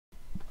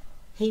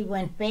he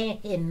went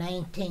back in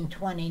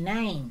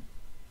 1929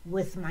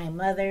 with my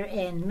mother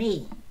and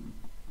me,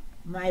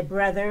 my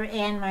brother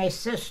and my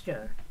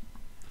sister.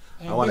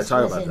 And I want to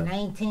talk about this was that.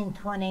 in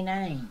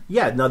 1929.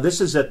 Yeah, now this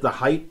is at the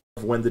height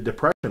of when the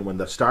depression, when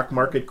the stock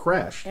market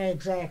crashed.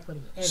 Exactly.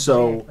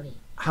 So,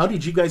 how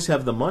did you guys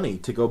have the money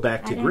to go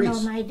back to I don't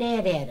Greece? know, my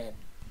dad had it.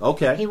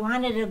 Okay. He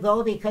wanted to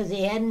go because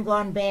he hadn't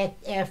gone back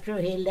after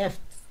he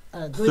left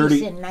Greece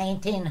 30 in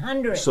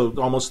 1900. So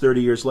almost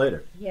 30 years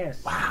later.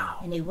 Yes. Wow.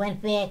 And he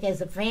went back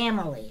as a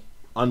family.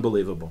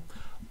 Unbelievable.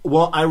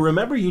 Well, I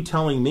remember you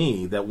telling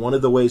me that one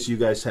of the ways you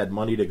guys had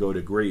money to go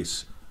to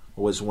Greece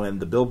was when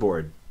the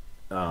billboard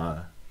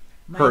My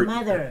hurt.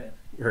 mother.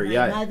 Her, My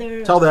yeah.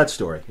 mother. Tell that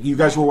story. You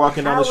guys were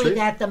walking down the How we street?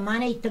 got the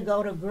money to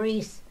go to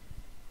Greece.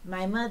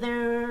 My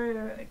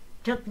mother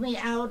took me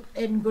out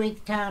in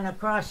Greek town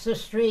across the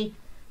street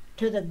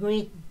to the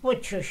Greek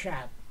butcher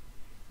shop.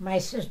 My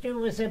sister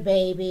was a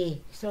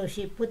baby, so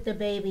she put the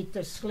baby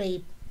to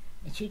sleep,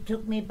 and she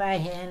took me by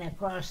hand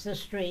across the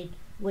street,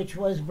 which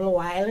was Blue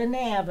Island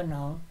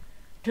Avenue,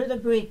 to the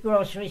Greek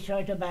grocery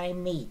store to buy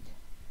meat.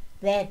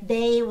 That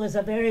day was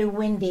a very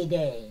windy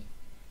day,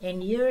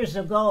 and years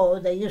ago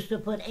they used to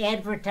put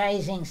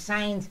advertising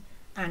signs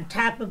on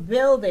top of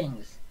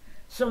buildings.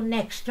 So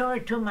next door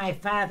to my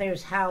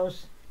father's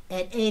house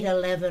at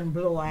 811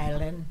 Blue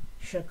Island,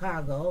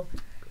 Chicago,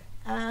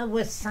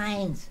 was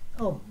signs.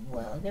 Oh,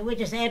 well, they were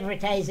just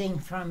advertising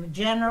from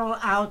General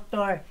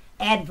Outdoor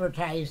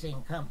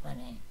Advertising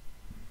Company.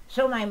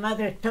 So my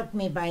mother took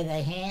me by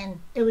the hand.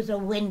 It was a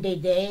windy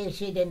day.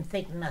 She didn't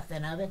think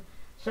nothing of it.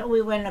 So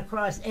we went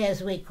across.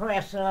 As we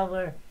crossed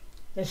over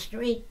the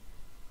street,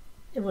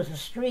 it was a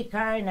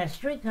streetcar, and a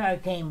streetcar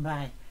came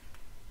by.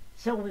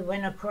 So we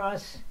went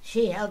across.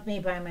 She held me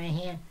by my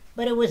hand.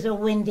 But it was a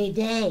windy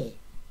day.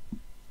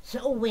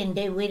 So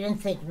windy, we didn't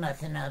think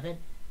nothing of it.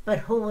 But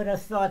who would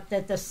have thought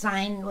that the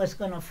sign was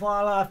going to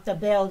fall off the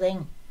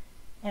building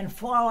and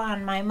fall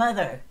on my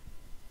mother?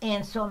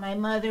 And so my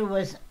mother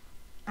was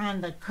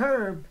on the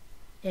curb,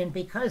 and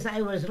because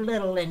I was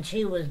little and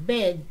she was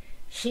big,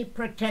 she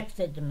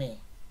protected me.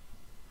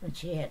 But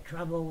she had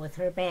trouble with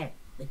her back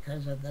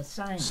because of the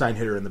sign. Sign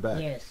hit her in the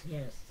back. Yes,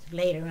 yes.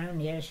 Later on,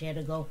 yes, she had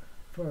to go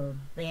for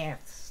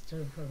baths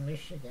for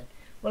Michigan.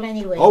 Well,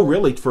 anyway. Oh,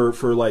 really? For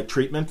like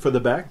treatment for the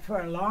back?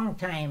 For a long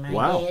time.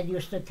 My dad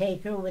used to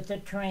take her with the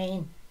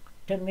train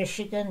to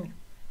Michigan,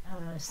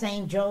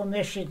 St. Joe,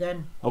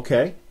 Michigan.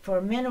 Okay.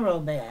 For mineral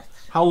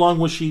baths. How long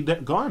was she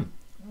gone?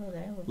 Oh,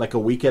 that was, like a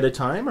week at a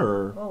time,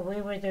 or? Oh, we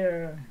were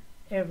there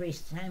every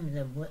time,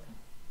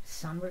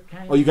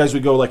 summertime. Oh, you guys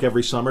would go like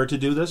every summer to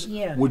do this?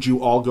 Yeah. Would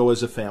you all go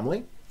as a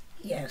family?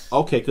 Yes.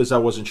 Okay, because I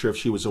wasn't sure if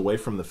she was away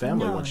from the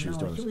family when she was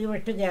doing this. We were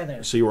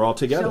together. So you were all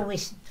together?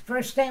 So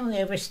first time we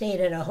ever stayed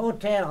at a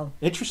hotel.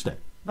 Interesting.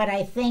 But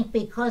I think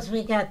because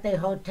we got the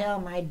hotel,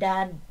 my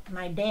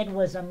dad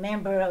was a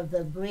member of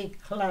the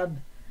Greek club.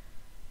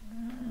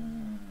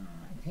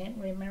 I can't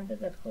remember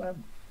the club.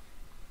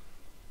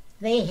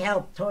 They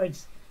helped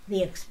towards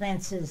the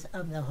expenses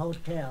of the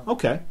hotel.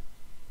 Okay.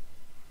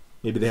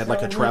 Maybe they had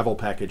like a travel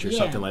package or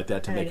something like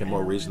that to make it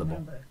more reasonable.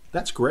 Remember.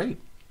 That's great.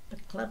 The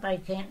club, I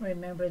can't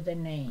remember the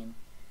name.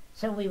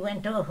 So we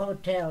went to a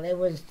hotel. It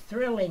was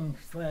thrilling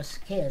for us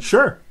kids.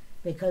 Sure.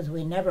 Because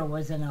we never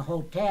was in a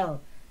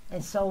hotel.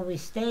 And so we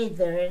stayed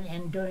there,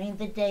 and during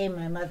the day,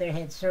 my mother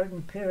had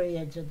certain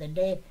periods of the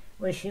day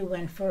where she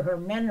went for her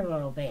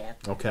mineral bath.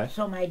 Okay.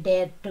 So my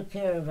dad took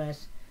care of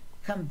us.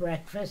 Come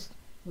breakfast,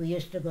 we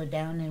used to go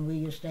down and we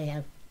used to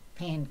have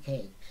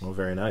pancakes. Oh,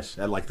 very nice.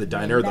 At like the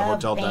diner, the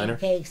hotel diner?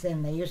 Pancakes,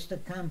 and they used to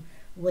come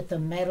with a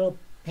metal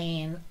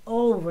pan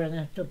over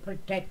them to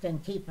protect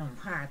and keep them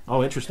hot.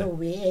 Oh, interesting. So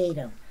we ate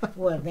them.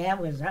 Well, that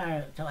was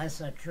to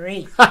us a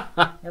treat.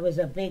 It was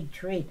a big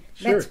treat.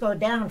 Sure. Let's go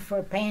down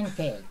for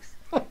pancakes.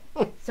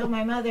 So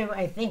my mother,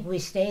 I think we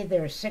stayed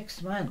there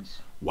 6 months.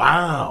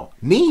 Wow.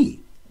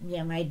 Neat.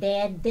 Yeah, my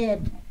dad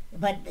did,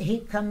 but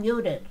he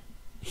commuted.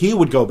 He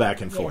would go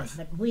back and Yeah, forth.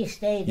 but we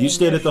stayed. You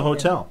stayed at the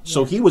hotel. Yeah.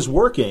 So he was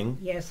working.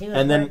 Yes, he was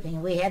and then,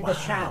 working. We had the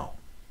shop.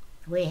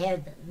 We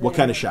had what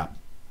kind of shop?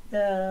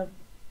 The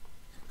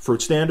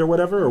Fruit stand or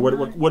whatever, or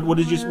what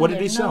did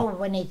he sell? No,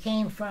 when he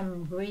came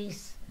from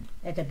Greece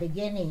at the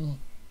beginning,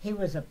 he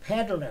was a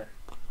peddler.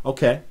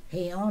 Okay.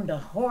 He owned a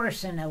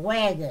horse and a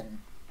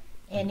wagon,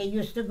 and he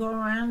used to go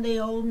around the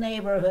old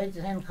neighborhoods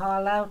and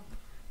call out,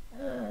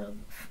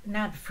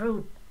 not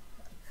fruit,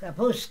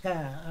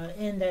 kapuska,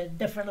 in the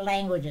different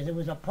languages. It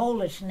was a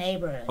Polish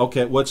neighborhood.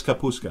 Okay, what's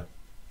kapuska?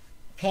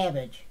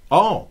 Cabbage.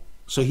 Oh,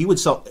 so he would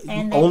sell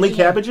And only then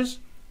cabbages?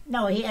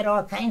 No, he had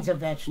all kinds of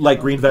vegetables. Like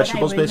green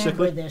vegetables, but I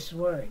basically? remember this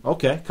word.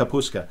 Okay,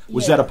 kapuska.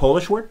 Was Yeah. that a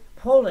Polish word?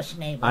 Polish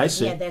neighborhood. I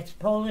see. Yeah, that's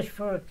Polish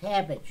for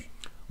cabbage.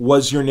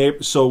 Was your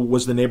neighbor? So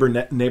was the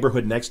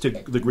neighborhood next to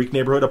the Greek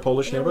neighborhood a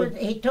Polish neighborhood?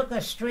 He took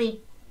a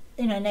street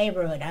in a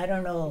neighborhood. I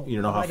don't know. You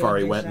don't know how what far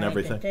he went and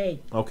decided to everything?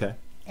 take. Okay.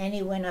 And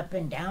he went up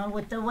and down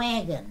with the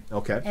wagon.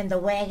 Okay. And the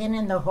wagon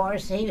and the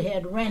horse he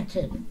had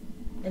rented.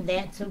 And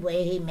that's the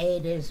way he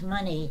made his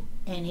money.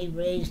 And he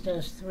raised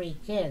us 3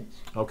 kids.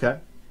 Okay.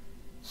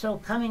 So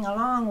coming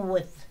along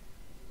with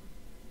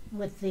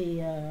with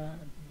the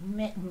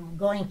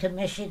going to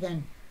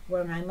Michigan,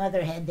 where my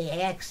mother had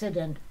the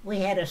accident, we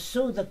had to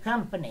sue the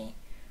company.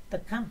 The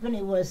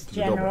company was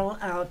General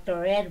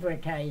Outdoor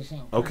Advertising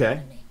Company.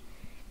 Okay.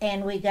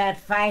 And we got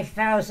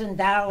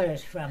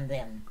 $5,000 from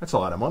them. That's a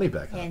lot of money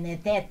back then. And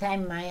at that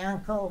time, my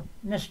uncle,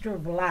 Mr.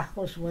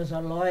 Vlachos, was a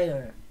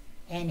lawyer,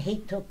 and he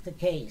took the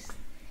case.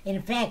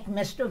 In fact,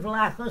 Mr.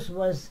 Vlachos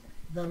was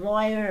the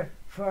lawyer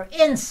for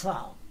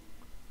Insol.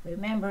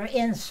 Remember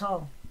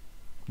Insol?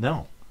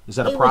 No. Is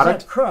that a He product?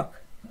 was a crook.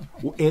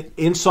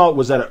 Insult,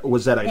 was that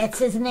a That's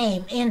his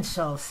name,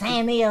 Insol,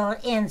 Samuel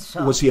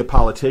Insol. was he a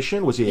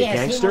politician? Was he a yes,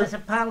 gangster? he was a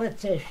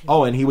politician.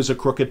 Oh, and he was a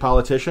crooked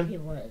politician? He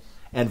was.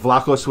 And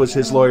Vlachos was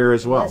his lawyer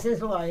as well. Was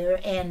his lawyer,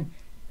 and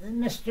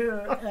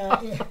Mr.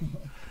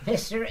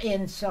 Mr.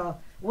 Insol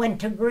went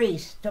to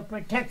Greece to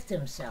protect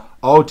himself.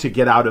 Oh, to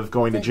get out of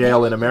going to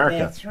jail in America.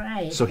 That's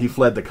right. So he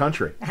fled the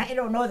country. I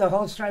don't know the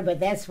whole story, but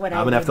that's what I'm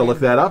going to have to look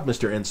that up,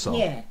 Mr. Insult.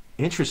 Yeah.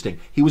 Interesting.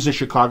 He was a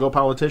Chicago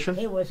politician?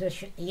 He was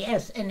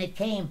yes, and it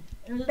came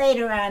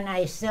later on.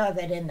 I saw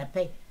that in the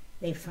paper.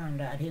 They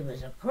found out he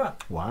was a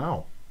crook.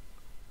 Wow.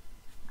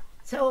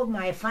 So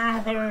my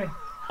father,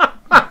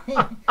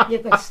 you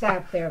could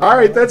stop there. All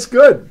right, that's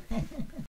good.